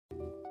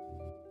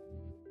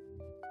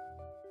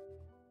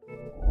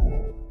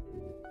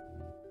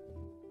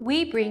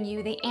We bring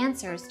you the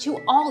answers to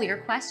all your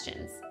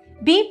questions.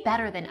 Be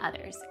better than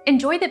others.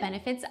 Enjoy the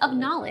benefits of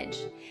knowledge.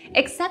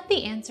 Accept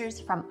the answers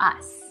from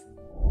us.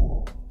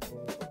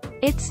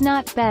 It's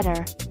not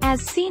better.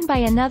 As seen by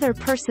another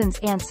person's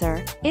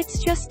answer,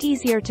 it's just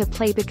easier to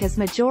play because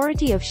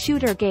majority of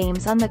shooter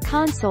games on the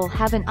console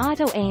have an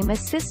auto-aim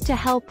assist to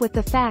help with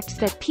the fact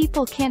that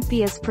people can't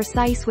be as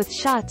precise with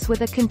shots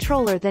with a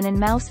controller than in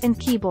mouse and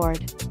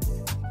keyboard.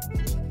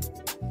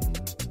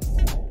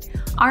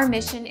 Our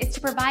mission is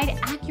to provide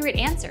accurate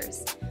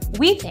answers.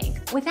 We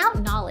think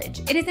without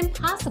knowledge, it is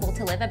impossible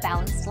to live a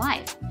balanced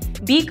life.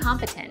 Be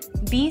competent,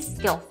 be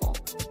skillful.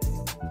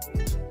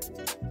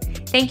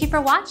 Thank you for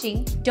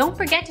watching. Don't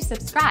forget to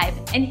subscribe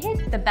and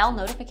hit the bell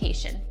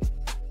notification.